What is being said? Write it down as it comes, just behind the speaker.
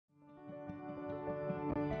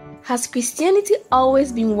Has Christianity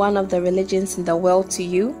always been one of the religions in the world to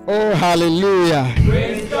you? Oh, hallelujah.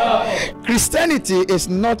 Praise God. Christianity is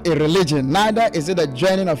not a religion, neither is it a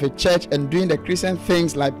joining of a church and doing the Christian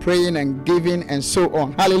things like praying and giving and so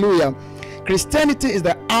on. Hallelujah. Christianity is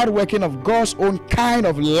the outworking of God's own kind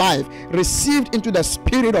of life received into the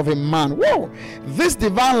spirit of a man. Whoa! This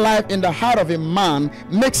divine life in the heart of a man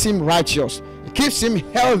makes him righteous. It keeps him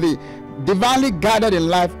healthy, divinely guided in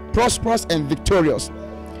life, prosperous and victorious.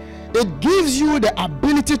 It gives you the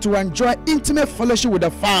ability to enjoy intimate fellowship with the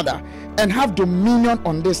Father and have dominion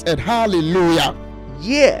on this earth. Hallelujah.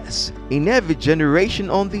 Yes, in every generation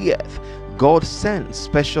on the earth, God sends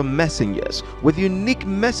special messengers with unique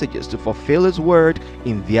messages to fulfill His word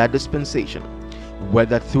in their dispensation.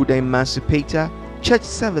 Whether through the Emancipator, church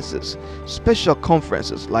services, special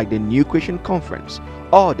conferences like the New Creation Conference,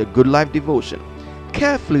 or the Good Life Devotion,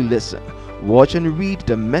 carefully listen, watch and read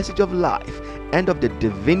the message of life and of the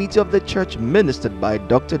divinity of the church ministered by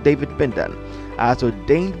Dr. David Bindan, as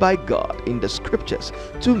ordained by God in the scriptures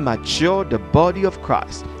to mature the body of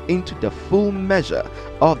Christ into the full measure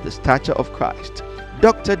of the stature of Christ.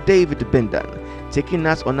 Dr. David Bindan, taking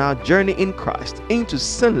us on our journey in Christ into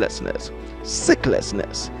sinlessness,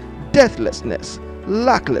 sicklessness, deathlessness,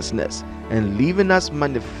 lacklessness, and leaving us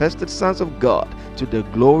manifested sons of God to the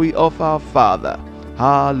glory of our Father.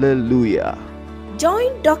 Hallelujah.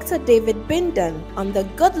 Join Dr. David Bindan on the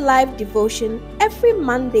Good Life Devotion every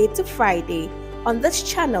Monday to Friday on this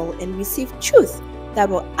channel and receive truth that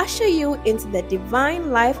will usher you into the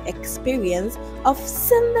divine life experience of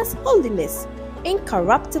sinless holiness,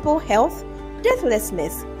 incorruptible health,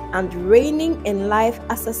 deathlessness, and reigning in life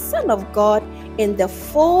as a son of God in the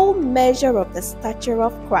full measure of the stature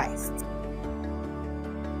of Christ.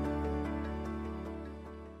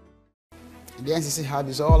 The NCC HUB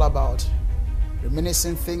is all about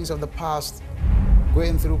reminiscing things of the past,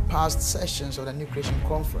 going through past sessions of the New Creation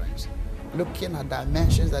Conference, looking at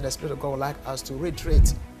dimensions that the Spirit of God would like us to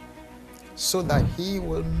reiterate so that He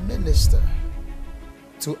will minister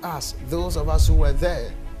to us, those of us who were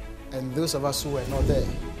there and those of us who were not there,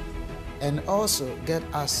 and also get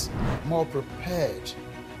us more prepared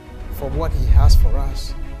for what He has for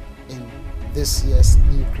us in this year's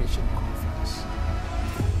New Creation Conference.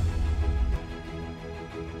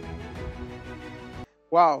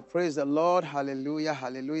 Wow, praise the Lord. Hallelujah,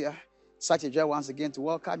 hallelujah. Such a joy once again to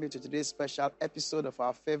welcome you to today's special episode of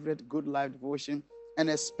our favorite Good Life Devotion, and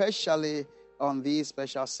especially on these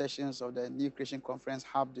special sessions of the New Creation Conference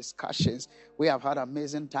Hub discussions. We have had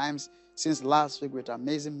amazing times since last week with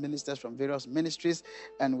amazing ministers from various ministries,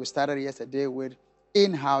 and we started yesterday with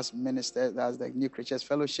in-house ministers, that's the New Creatures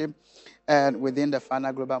Fellowship, and within the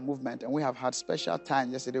Final Global Movement. And we have had special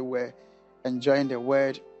time yesterday where enjoying the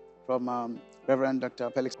word from Reverend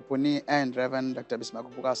Dr. Felix Opuni and Reverend Dr.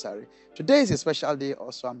 Bismarck Pugasari. Today is a special day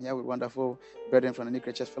also. I'm here with wonderful brethren from the New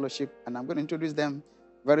Creatures Fellowship, and I'm going to introduce them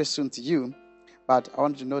very soon to you. But I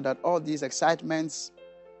want you to know that all these excitements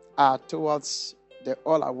are towards the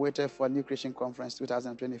all-awaited for New Creation Conference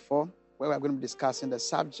 2024, where we're going to be discussing the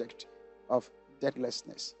subject of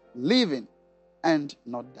deathlessness, living and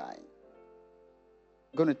not dying.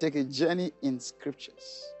 We're going to take a journey in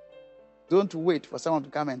scriptures. Don't wait for someone to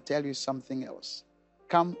come and tell you something else.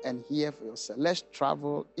 Come and hear for yourself. Let's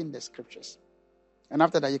travel in the scriptures. And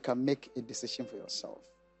after that, you can make a decision for yourself.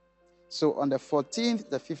 So on the 14th,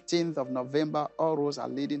 the 15th of November, all roads are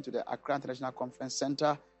leading to the Accra International Conference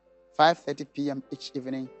Center, 5:30 p.m. each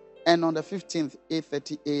evening. And on the 15th,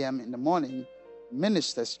 8:30 a.m. in the morning,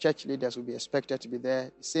 ministers, church leaders will be expected to be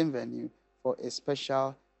there, the same venue, for a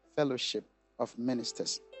special fellowship of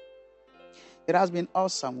ministers. It has been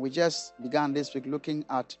awesome. We just began this week looking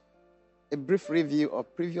at a brief review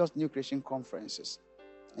of previous New Creation conferences.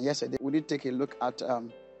 And yesterday, we did take a look at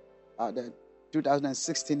the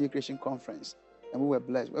 2016 New Creation Conference, and we were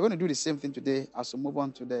blessed. We're going to do the same thing today as we move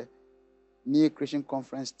on to the New Creation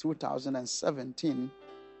Conference 2017.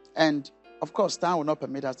 And, of course, time will not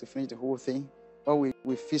permit us to finish the whole thing. But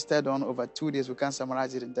we feasted on over 2 days. We can't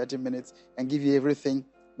summarize it in 30 minutes and give you everything.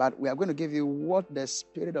 But we are going to give you what the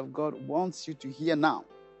Spirit of God wants you to hear now.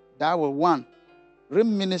 That will, one,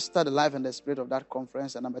 re-minister the life and the spirit of that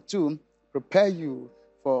conference. And number two, prepare you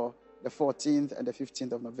for the 14th and the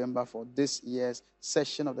 15th of November for this year's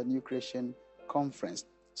session of the New Creation Conference.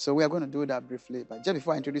 So we are going to do that briefly. But just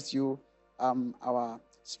before I introduce you, our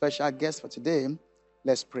special guest for today,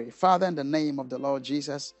 let's pray. Father, in the name of the Lord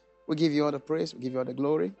Jesus, we give you all the praise. We give you all the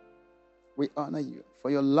glory. We honor you for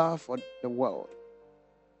your love for the world.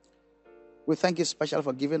 We thank you especially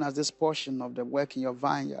for giving us this portion of the work in your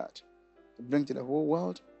vineyard to bring to the whole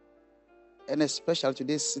world, and especially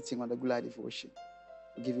today sitting on the Good Life Devotion.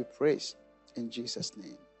 We give you praise in Jesus'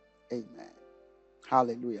 name. Amen.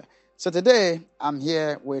 Hallelujah. So today, I'm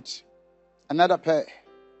here with another pair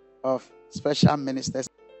of special ministers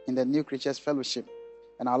in the New Creatures Fellowship,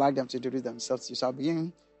 and I'd like them to introduce themselves to you. So I'll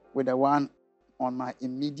begin with the one on my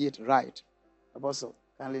immediate right. Apostle,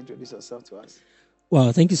 kindly introduce yourself to us.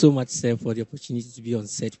 Well, thank you so much, sir, for the opportunity to be on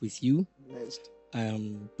set with you. Blessed. I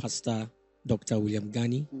am Pastor Dr. William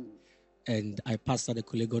Gani, and I pastor the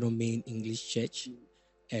Kolegono Main English Church,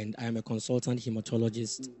 and I am a consultant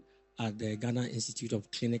hematologist at the Ghana Institute of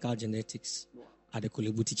Clinical Genetics at the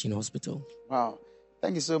Kolebu Teaching Hospital. Wow.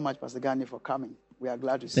 Thank you so much, Pastor Gani, for coming. We are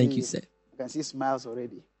glad to see you. Thank you, sir. You can see smiles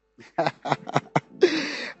already.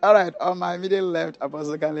 All right, on my immediate left,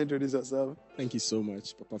 Apostle, kindly introduce yourself. Thank you so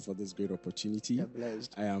much, Papa, for this great opportunity. You're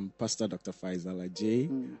blessed. I am Pastor Dr. Faisal Ajay.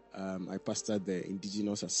 I pastor the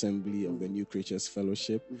Indigenous Assembly of the New Creatures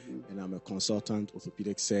Fellowship, and I'm a consultant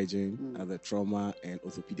orthopedic surgeon at the Trauma and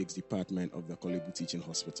Orthopedics Department of the Kolebu Teaching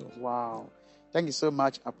Hospital. Wow. Thank you so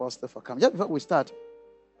much, Apostle, for coming. Just before we start,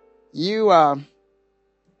 you are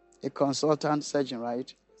a consultant surgeon,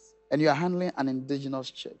 right? And you are handling an indigenous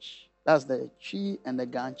church. That's the Chi and the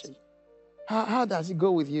Gan church. How does it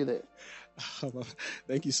go with you there?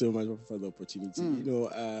 Thank you so much for the opportunity. You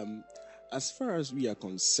know, as far as we are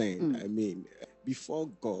concerned, I mean, before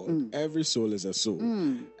God, every soul is a soul.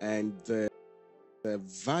 And the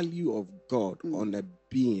value of God on a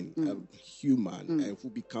being, a human, and who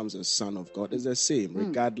becomes a son of God is the same,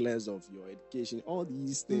 regardless of your education. All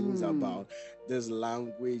these things about this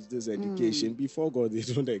language, this education, before God, they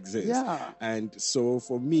don't exist. Yeah. And so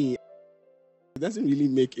for me, it doesn't really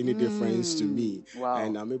make any difference to me. Wow.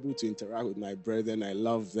 And I'm able to interact with my brethren. I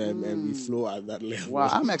love them, and we flow at that level. Wow,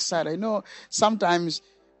 I'm excited. You know, sometimes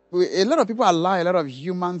a lot of people allow a lot of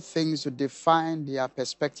human things to define their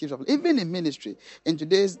perspectives of, even in ministry. In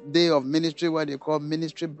today's day of ministry, what they call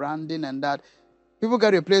ministry branding and that, people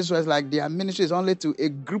get to a place where it's like their ministry is only to a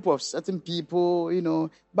group of certain people, you know.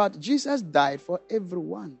 But Jesus died for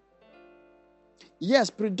everyone.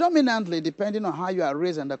 Yes, predominantly, depending on how you are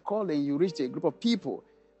raised and the calling, you reach a group of people.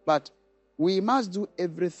 But we must do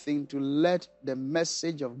everything to let the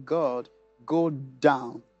message of God go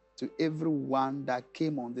down to everyone that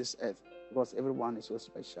came on this earth, because everyone is so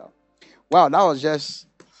special. Wow, that was just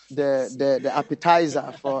the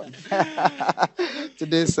appetizer for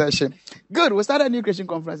today's session. Good. We started a New Creation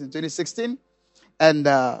Conference in 2016, and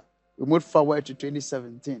we moved forward to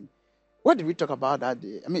 2017. What did we talk about that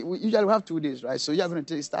day? I mean, we usually have 2 days, right? So you're going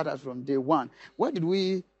to start us from day one. What did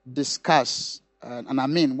we discuss? And I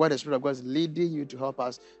mean, what the Spirit of God is leading you to help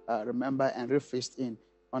us remember and refresh in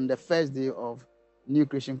on the first day of New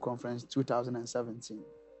Creation Conference 2017.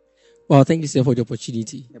 Well, thank you, sir, for the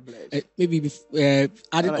opportunity. Maybe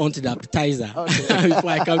adding on to the appetizer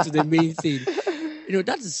before I come to the main thing. You know,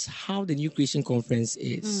 that is how the New Creation Conference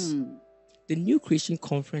is. The New Creation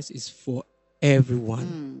Conference is for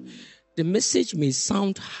everyone. The message may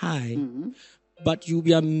sound high, but you'll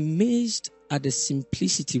be amazed at the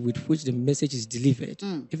simplicity with which the message is delivered,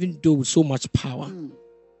 even though with so much power.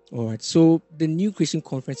 All right. So the New Creation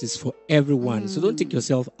Conference is for everyone. So don't take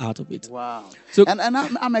yourself out of it. Wow. So, and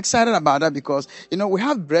I'm excited about that because, you know, we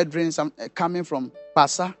have brethren coming from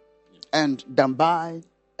Pasa and Dambai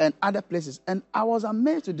and other places. And I was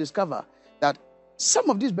amazed to discover that some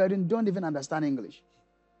of these brethren don't even understand English.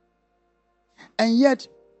 And yet,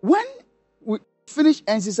 when we finish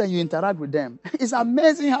NCC and you interact with them, it's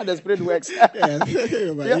amazing how the Spirit works. It's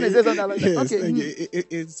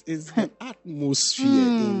the atmosphere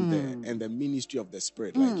in there and the ministry of the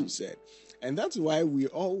Spirit, like you said. And that's why we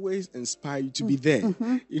always inspire you to be there.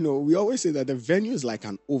 You know, we always say that the venue is like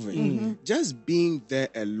an oven. Just being there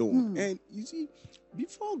alone. And you see,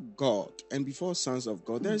 before God and before sons of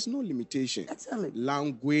God, there is no limitation.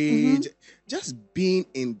 Language, just being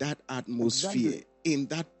in that atmosphere, in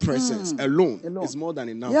that presence alone is more than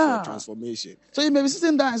enough for transformation. So you may be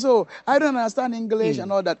sitting there and so I don't understand English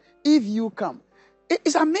and all that. If you come,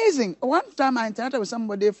 it's amazing. One time I interacted with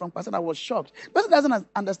somebody from Pastor, I was shocked. The person doesn't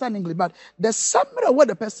understand English, but the summary of what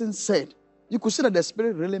the person said, you could see that the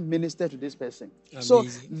Spirit really ministered to this person. Amazing. So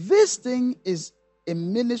this thing is a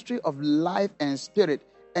ministry of life and spirit,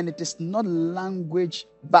 and it is not language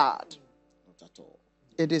bad. Not at all.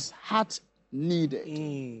 It is heart needed.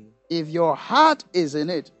 If your heart is in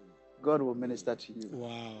it, God will minister to you.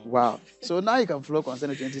 Wow. So now you can flow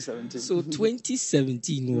concerning 2017. So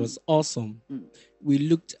 2017 was awesome. We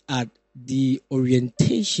looked at the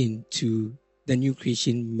orientation to the New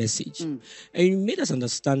Creation message. And you made us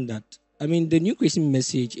understand that, I mean, the New Creation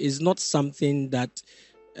message is not something that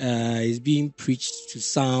is being preached to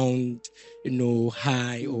sound,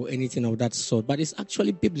 high or anything of that sort, but it's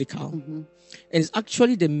actually biblical. And it's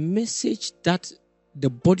actually the message that the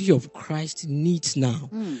body of Christ needs now.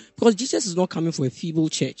 Because Jesus is not coming for a feeble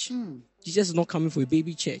church. Jesus is not coming for a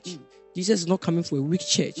baby church. Jesus is not coming for a weak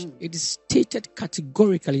church. It is stated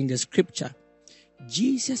categorically in the scripture.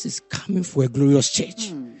 Jesus is coming for a glorious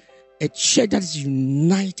church. A church that is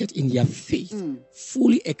united in their faith,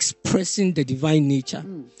 fully expressing the divine nature.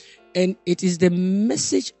 And it is the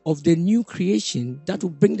message of the new creation that will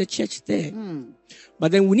bring the church there.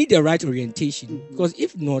 But then we need the right orientation. Because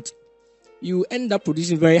if not, you end up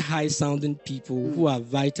producing very high-sounding people who are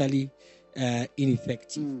vitally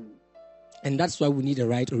ineffective. And that's why we need the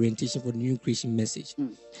right orientation for the new creation message.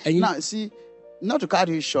 And now, see, not to cut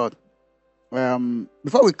you short,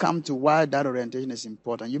 before we come to why that orientation is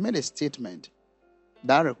important, you made a statement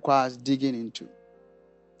that requires digging into.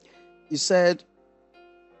 You said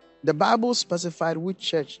the Bible specified which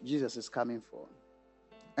church Jesus is coming for.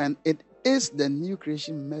 And it is the new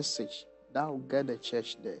creation message that will get the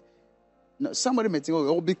church there. Now, somebody may think,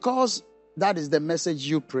 oh, because that is the message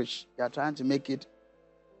you preach, you are trying to make it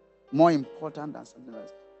more important than something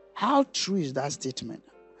else. How true is that statement?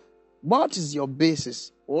 What is your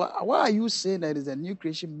basis? Why are you saying that it is a new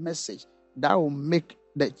creation message that will make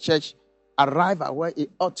the church arrive at where it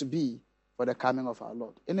ought to be for the coming of our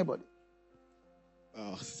Lord? Anybody?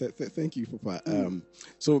 Thank you, Papa.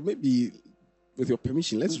 So maybe, with your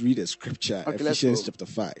permission, let's read a scripture, okay, Ephesians chapter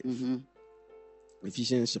 5.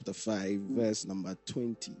 Ephesians chapter 5, verse number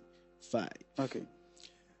 25. Okay.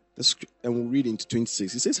 And we'll read into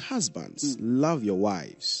 26. It says, husbands, love your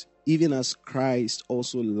wives, even as Christ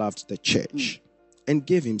also loved the church and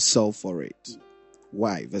gave himself for it.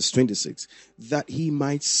 Why? Verse 26. That he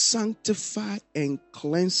might sanctify and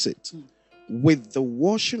cleanse it with the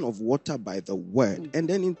washing of water by the word. And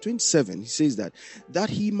then in 27, he says that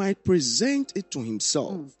he might present it to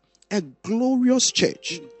himself a glorious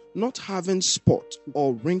church, not having spot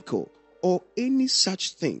or wrinkle or any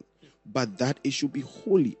such thing, but that it should be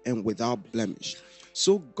holy and without blemish.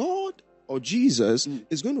 So God or Jesus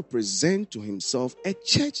is going to present to himself a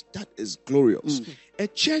church that is glorious, a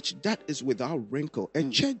church that is without wrinkle, a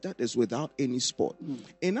church that is without any spot.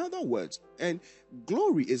 In other words, and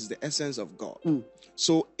glory is the essence of God.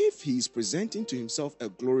 So if he's presenting to himself a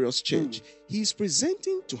glorious church, he's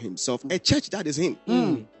presenting to himself a church that is him.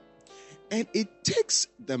 And it takes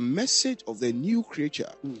the message of the new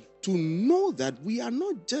creature to know that we are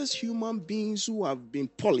not just human beings who have been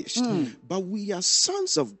polished, but we are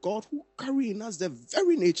sons of God who carry in us the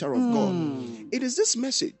very nature of God. It is this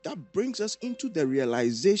message that brings us into the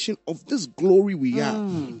realization of this glory we are.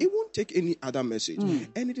 It won't take any other message.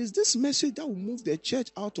 And it is this message that will move the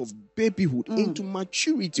church out of babyhood into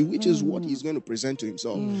maturity, which is what he's going to present to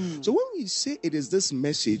himself. So when we say it is this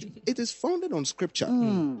message, it is founded on scripture.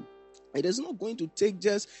 It is not going to take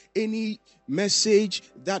just any message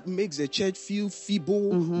that makes the church feel feeble,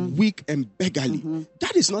 weak, and beggarly.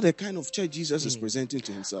 That is not the kind of church Jesus is presenting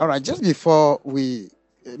to himself. All right, just before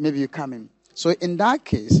maybe you come in. So in that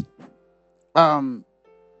case,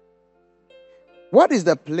 what is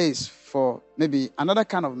the place for maybe another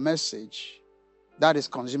kind of message that is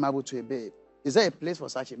consumable to a babe? Is there a place for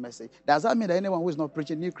such a message? Does that mean that anyone who is not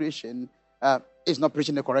preaching new creation is not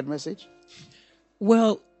preaching the correct message?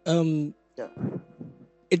 Well,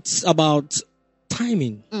 it's about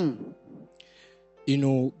timing.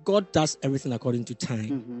 God does everything according to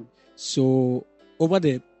time. So over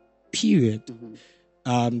the period,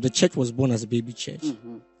 the church was born as a baby church,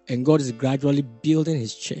 and God is gradually building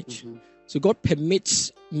his church. So God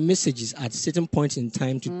permits messages at certain points in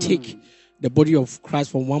time to take the body of Christ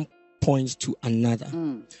from one point to another.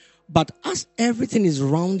 But as everything is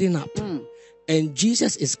rounding up and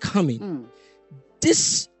Jesus is coming,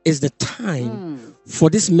 this is the time for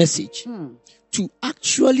this message to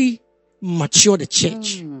actually mature the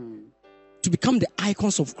church, to become the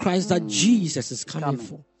icons of Christ that Jesus is coming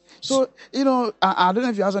for. So, I don't know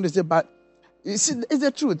if you answer this, but you see, it's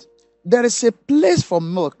the truth. There is a place for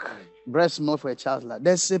milk, breast milk for a child's life.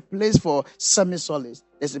 There's a place for semi-solids.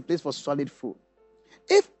 There's a place for solid food.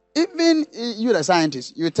 If even you, the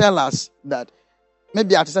scientists, you tell us that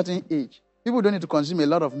maybe at a certain age, people don't need to consume a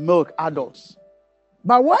lot of milk, adults.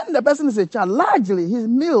 But when the person is a child, largely his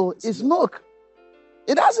meal is milk.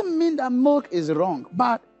 It doesn't mean that milk is wrong,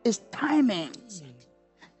 but it's timing.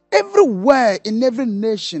 Everywhere, in every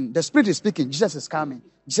nation, the Spirit is speaking, Jesus is coming,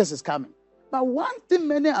 Jesus is coming. But one thing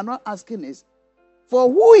many are not asking is, for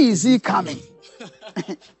who is he coming?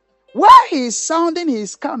 Why he is sounding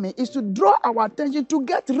his coming is to draw our attention to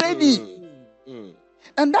get ready.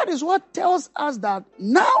 And that is what tells us that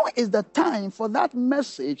now is the time for that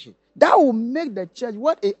message that will make the church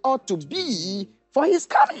what it ought to be for his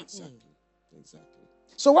coming. Exactly.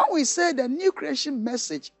 So when we say the new creation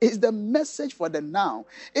message is the message for the now,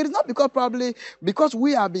 it is not because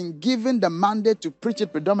we have been given the mandate to preach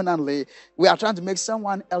it predominantly, we are trying to make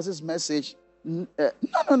someone else's message.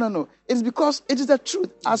 No. It's because it is the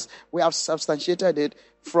truth as we have substantiated it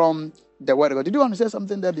from the word of God. Did you want to say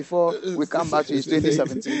something there before we come back to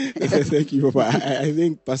 2017? Thank you, Papa. I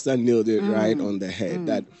think Pastor nailed it right on the head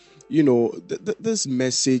that, this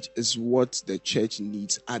message is what the church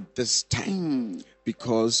needs at this time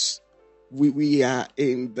because we are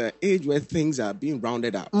in the age where things are being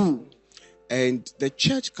rounded up. And the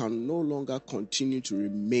church can no longer continue to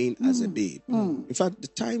remain as a babe. In fact, the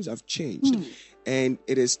times have changed. And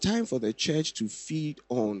it is time for the church to feed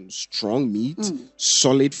on strong meat,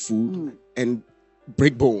 solid food, and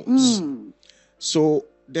break bones. So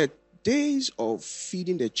the days of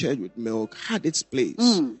feeding the church with milk had its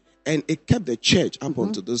place. And it kept the church up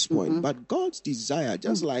until this point. But God's desire,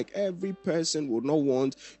 just like every person would not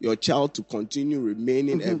want your child to continue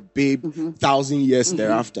remaining a babe 1,000 years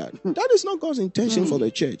thereafter. That is not God's intention for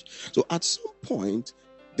the church. So at some point,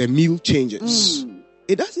 the meal changes.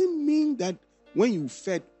 It doesn't mean that when you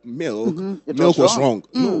fed milk, milk was wrong.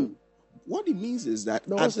 No. What it means is that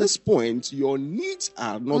at this point, your needs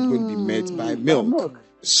are not going to be met by milk,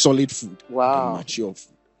 solid food, and mature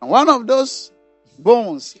food. And one of those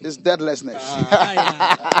bones is deathlessness.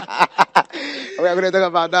 We are going to talk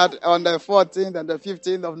about that on the 14th and the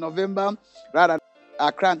 15th of November, right at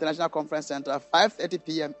Accra International Conference Center, 5:30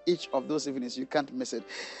 p.m. each of those evenings. You can't miss it.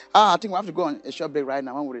 I think we have to go on a short break right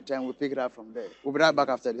now. When we return, we'll pick it up from there. We'll be right back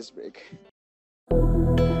after this break.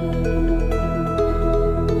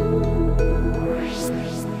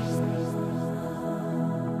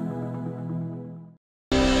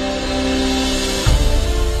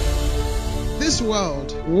 This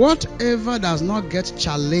world, whatever does not get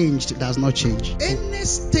challenged does not change. Any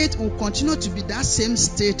state will continue to be that same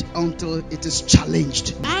state until it is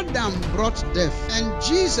challenged. Adam brought death and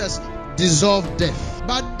Jesus dissolved death.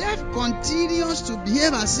 But death continues to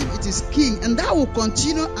behave as if it is king, and that will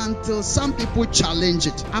continue until some people challenge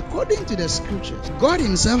it. According to the scriptures, God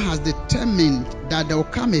himself has determined that there will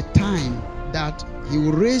come a time that he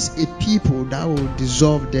will raise a people that will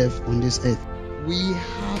dissolve death on this earth. We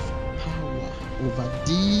have over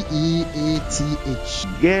DEATH.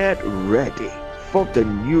 Get ready for the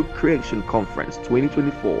New Creation Conference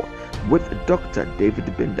 2024 with Dr. David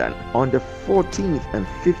Bindan on the 14th and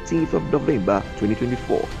 15th of November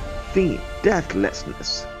 2024. Theme: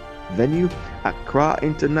 Deathlessness. Venue: Accra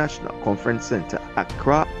International Conference Center,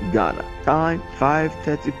 Accra, Ghana. Time: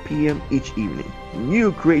 5:30 p.m. each evening.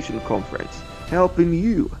 New Creation Conference, helping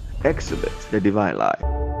you exhibit the divine life.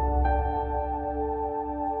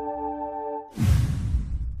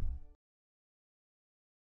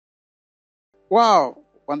 Wow,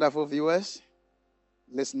 wonderful viewers,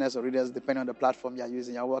 listeners or readers, depending on the platform you are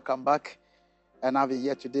using, you're welcome back. And I've been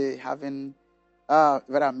here today having a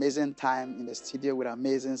very amazing time in the studio with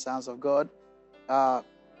amazing sons of God,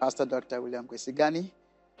 Pastor Dr. William Kwesigani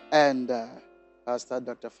and Pastor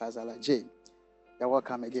Dr. Fazala J. You're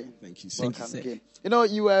welcome again. Thank you. Welcome again.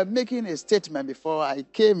 You were making a statement before I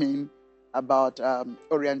came in about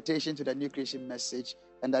orientation to the new creation message,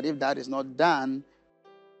 and that if that is not done,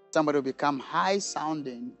 somebody will become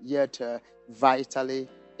high-sounding, yet vitally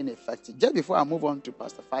ineffective. Just before I move on to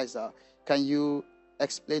Pastor Faisal, can you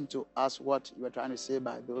explain to us what you were trying to say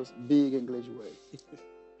by those big English words?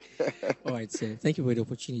 All right, sir. Thank you for the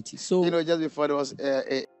opportunity. So, just before there was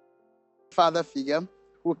a father figure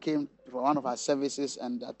who came for one of our services,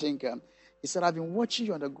 and I think he said, "I've been watching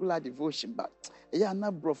you on the Good Life Devotion, but yeah,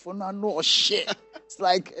 not bro, for now, no shit." It's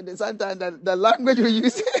like sometimes the language we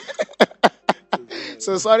use.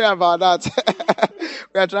 So sorry about that.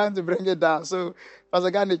 We are trying to bring it down. So, Pastor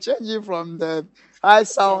Gandhi, change it from the high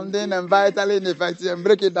sounding and vitally ineffective and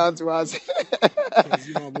break it down to us.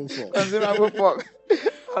 Consumable form.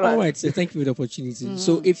 All right, so thank you for the opportunity.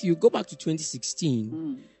 So, if you go back to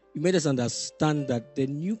 2016, you made us understand that the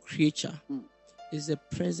new creature is a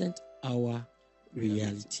present hour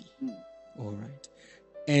reality. All right.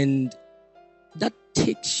 And that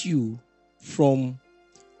takes you from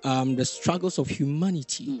the struggles of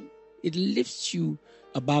humanity. It lifts you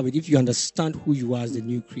above it if you understand who you are as the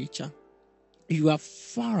new creature. You are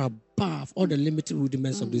far above all the limited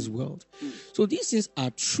rudiments of this world. So these things are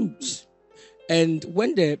truths. And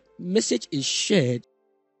when the message is shared,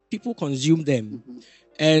 people consume them.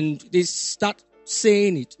 And they start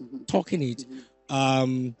saying it, talking it.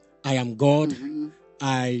 I am God.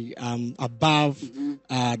 I am above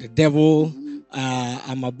the devil.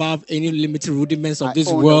 I'm above any limited rudiments of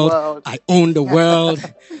this world. I own the world,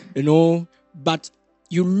 But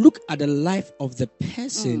you look at the life of the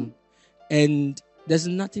person and there's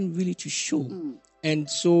nothing really to show. And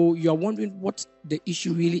so you're wondering what the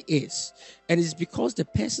issue really is. And it's because the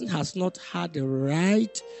person has not had the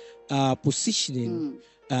right positioning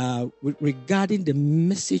regarding the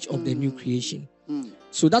message of the new creation.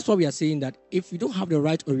 So that's why we are saying that if you don't have the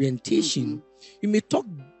right orientation, you may talk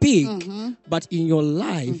big, but in your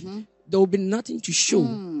life, there will be nothing to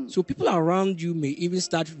show. So people around you may even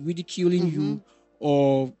start ridiculing you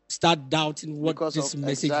or start doubting what this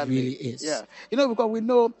message really is. Yeah. Because we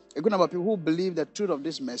know a good number of people who believe the truth of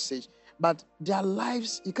this message, but their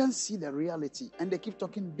lives, you can't see the reality, and they keep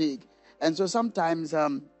talking big. And so sometimes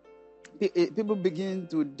people begin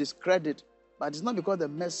to discredit, but it's not because the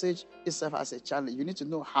message itself has a challenge. You need to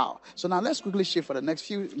know how. So now let's quickly shift for the next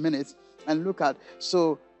few minutes and look at,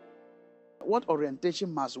 what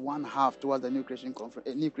orientation must one have towards the New Creation Conference,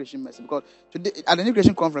 a New Creation message? Because today, at the New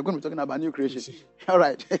Creation Conference, we're going to be talking about New Creation. All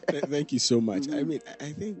right. Thank you so much. I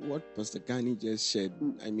think what Pastor Gani just said,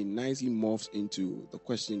 nicely morphs into the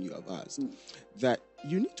question you have asked. That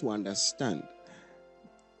you need to understand,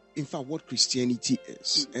 in fact, what Christianity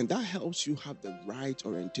is. And that helps you have the right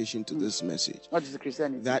orientation to this message. What is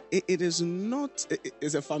Christianity? That it is not,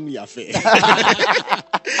 it's a family affair.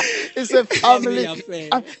 It's a family affair.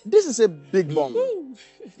 This is a big bomb.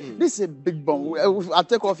 This is a big bomb. I'll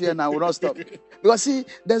take off here now. We'll not stop. Because see,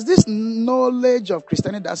 there's this knowledge of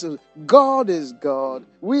Christianity that says God is God.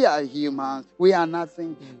 We are humans. We are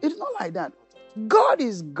nothing. It's not like that. God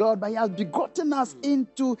is God, but He has begotten us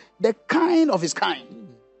into the kind of His kind.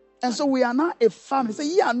 And so we are now a family. So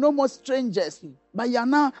ye are no more strangers, but ye are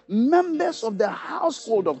now members of the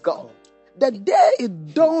household of God. The day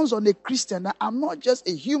it dawns on a Christian that I'm not just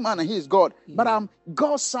a human and He is God, but I'm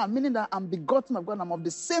God's son, meaning that I'm begotten of God, I'm of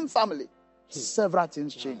the same family, several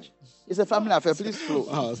things change. It's a family affair. Please flow.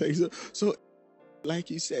 Oh, thank you. So,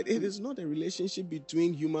 like you said, it is not a relationship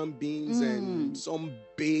between human beings and some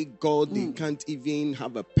big God they can't even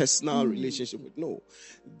have a personal relationship with. No.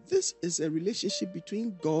 This is a relationship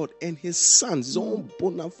between God and His sons, His own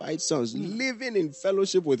bona fide sons, living in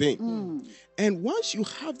fellowship with Him. And once you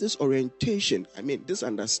have this orientation, this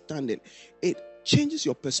understanding, it changes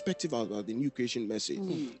your perspective about the New Creation message.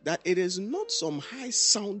 That it is not some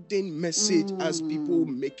high-sounding message as people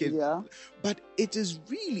make it, but it is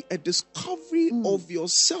really a discovery of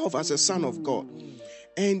yourself as a son of God.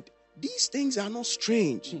 And these things are not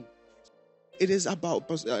strange. It is about,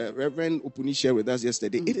 Reverend Opuni shared with us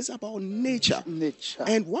yesterday, it is about nature.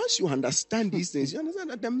 And once you understand these things, you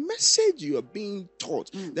understand that the message you are being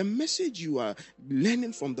taught, the message you are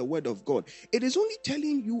learning from the Word of God, it is only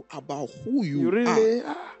telling you about who you really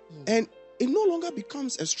are. And it no longer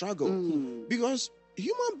becomes a struggle. Because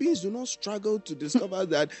human beings do not struggle to discover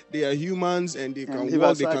that they are humans and they can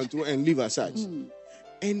walk, they can do, and live as such.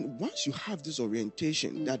 And once you have this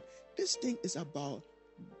orientation that this thing is about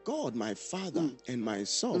God, my Father, and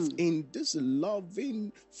myself in this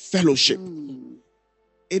loving fellowship,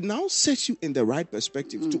 it now sets you in the right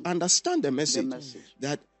perspective to understand the message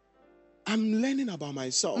that I'm learning about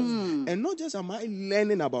myself. And not just am I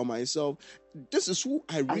learning about myself, this is who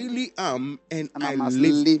I really am, and I must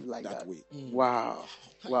live like that way. Wow.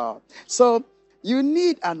 So you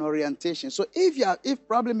need an orientation. So if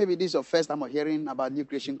probably maybe this is your first time of hearing about New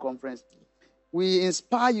Creation Conference, we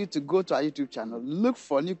inspire you to go to our YouTube channel, look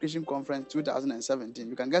for New Creation Conference 2017.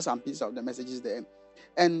 You can get some pieces of the messages there.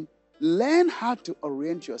 And learn how to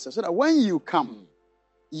orient yourself so that when you come,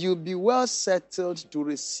 you'll be well settled to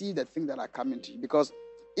receive the things that are coming to you. Because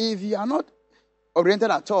if you are not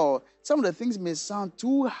oriented at all, some of the things may sound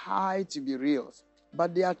too high to be real,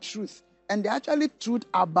 but they are truth. And they're actually truth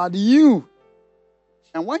about you.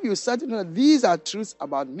 And when you start to know that these are truths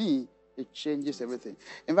about me, it changes everything.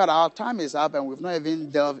 In fact, our time is up and we've not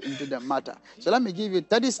even delved into the matter. So let me give you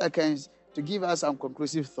 30 seconds to give us some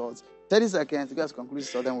conclusive thoughts. 30 seconds to give us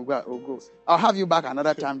conclusive thoughts, then we'll go. I'll have you back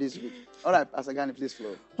another time this week. All right, Pastor Gani, please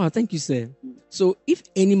flow. Oh, thank you, sir. So if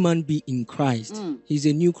any man be in Christ, he's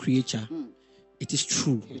a new creature. It is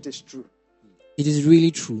true. It is true. It is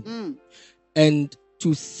really true. And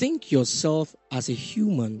to think yourself as a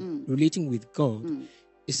human relating with God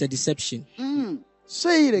is a deception.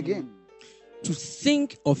 Say it again. To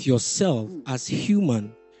think of yourself as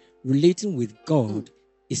human relating with God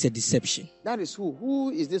is a deception. That is who?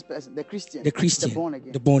 Who is this person? The Christian. The Christian. The born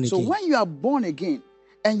again. The born again. So when you are born again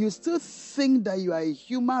and you still think that you are a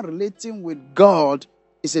human relating with God,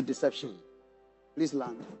 it's a deception. Please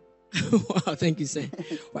land. Wow, thank you, sir.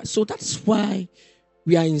 So that's why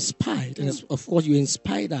we are inspired, and of course, you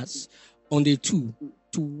inspired us on day 2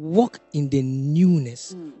 to walk in the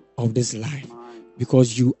newness of this life,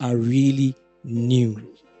 because you are really new.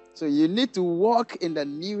 So you need to walk in the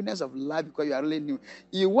newness of life because you are really new.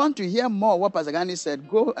 You want to hear more what Pastor Gani said,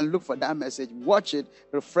 go and look for that message, watch it,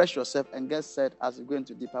 refresh yourself, and get set as you go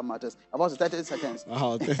into deeper matters. About 30 seconds.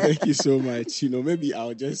 Wow, thank you so much. Maybe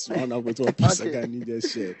I'll just round up with what Pastor Gani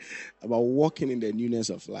just shared about walking in the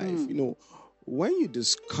newness of life. When you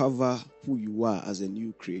discover who you are as a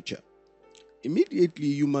new creature, immediately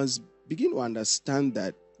you must begin to understand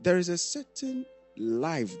that there is a certain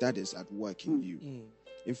life that is at work in you.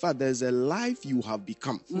 In fact, there's a life you have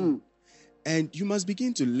become. And you must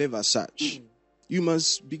begin to live as such. You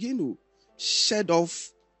must begin to shed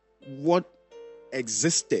off what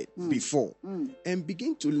existed before and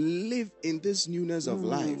begin to live in this newness of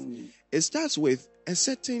life. It starts with a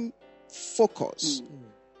certain focus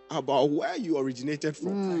about where you originated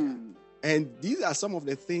from. And these are some of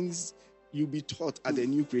the things you'll be taught at the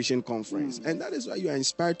New Creation Conference. And that is why you are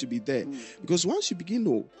inspired to be there. Because once you begin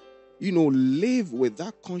to live with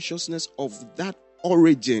that consciousness of that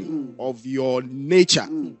origin of your nature,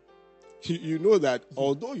 you know that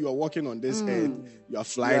although you are walking on this earth, you are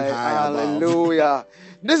flying high. Hallelujah.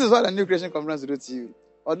 This is what the New Creation Conference will do to you.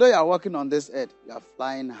 Although you are walking on this earth, you are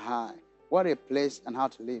flying high. What a place and how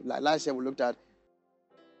to live. Like last year we looked at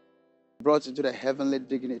brought into the heavenly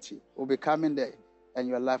dignity. We'll be coming there and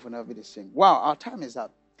your life will never be the same. Wow, our time is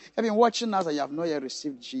up. You've been watching us and you have not yet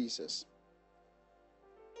received Jesus.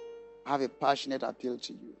 I have a passionate appeal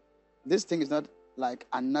to you. This thing is not like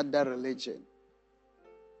another religion.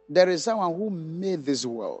 There is someone who made this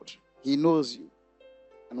world. He knows you.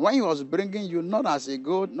 And when he was bringing you, not as a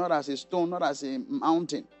goat, not as a stone, not as a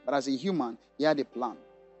mountain, but as a human, he had a plan.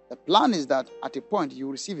 The plan is that at a point you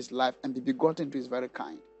will receive his life and be begotten to his very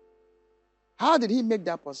kind. How did he make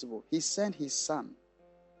that possible? He sent his son.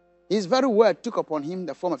 His very word took upon him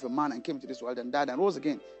the form of a man and came to this world and died and rose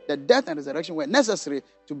again. The death and resurrection were necessary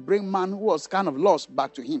to bring man who was kind of lost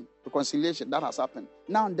back to him. Reconciliation, that has happened.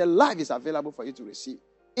 Now the life is available for you to receive.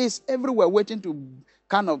 It's everywhere waiting to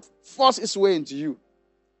kind of force its way into you.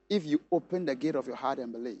 If you open the gate of your heart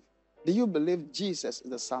and believe. Do you believe Jesus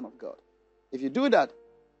is the Son of God? If you do that,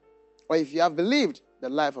 or if you have believed, the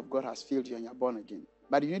life of God has filled you and you're born again.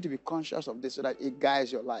 But you need to be conscious of this so that it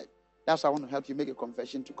guides your life. That's why I want to help you make a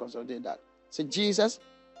confession to consolidate that. Say, Jesus,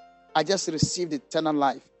 I just received eternal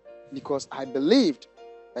life because I believed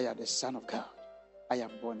that you are the Son of God. I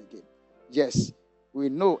am born again. Yes, we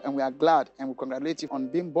know and we are glad and we congratulate you on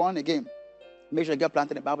being born again. Make sure you get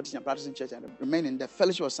planted in Bible teaching and practicing church and remain in the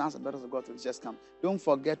fellowship of sons and daughters of God till just come. Don't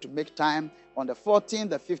forget to make time on the 14th,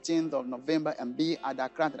 the 15th of November and be at the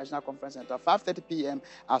Accra International Conference Center at 5:30 p.m.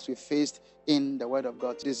 as we faced in the Word of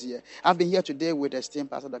God this year. I've been here today with esteemed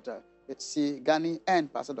Pastor Dr. Gani and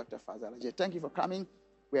Pastor Dr. Fazal. Thank you for coming.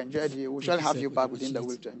 We enjoyed you. We shall have you back within the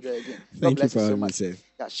week to enjoy again. God bless you so much.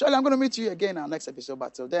 Yeah, surely I'm going to meet you again in our next episode.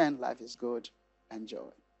 But till then, life is good. Enjoy.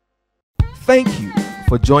 Thank you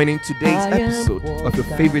for joining today's episode of your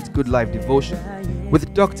favorite Good Life Devotion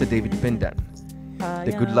with Dr. David Bindan.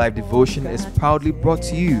 The Good Life Devotion is proudly brought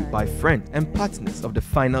to you by friends and partners of the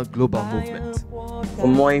Final Global Movement. For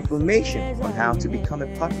more information on how to become a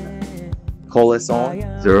partner, call us on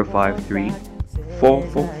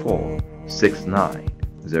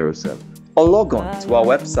 053-444-6907 or log on to our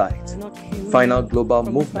website,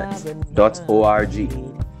 finalglobalmovement.org.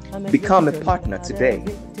 Become a partner today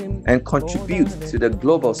and contribute to the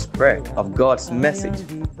global spread of God's message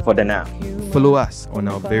for the now. Follow us on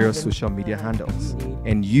our various social media handles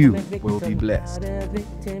and you will be blessed.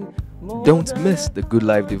 Don't miss the Good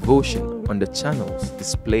Life Devotion on the channels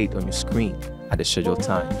displayed on your screen at the scheduled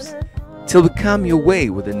times. Till we come your way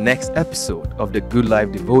with the next episode of the Good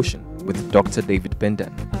Life Devotion with Dr. David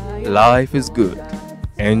Bindan. Life is good.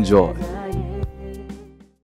 Enjoy.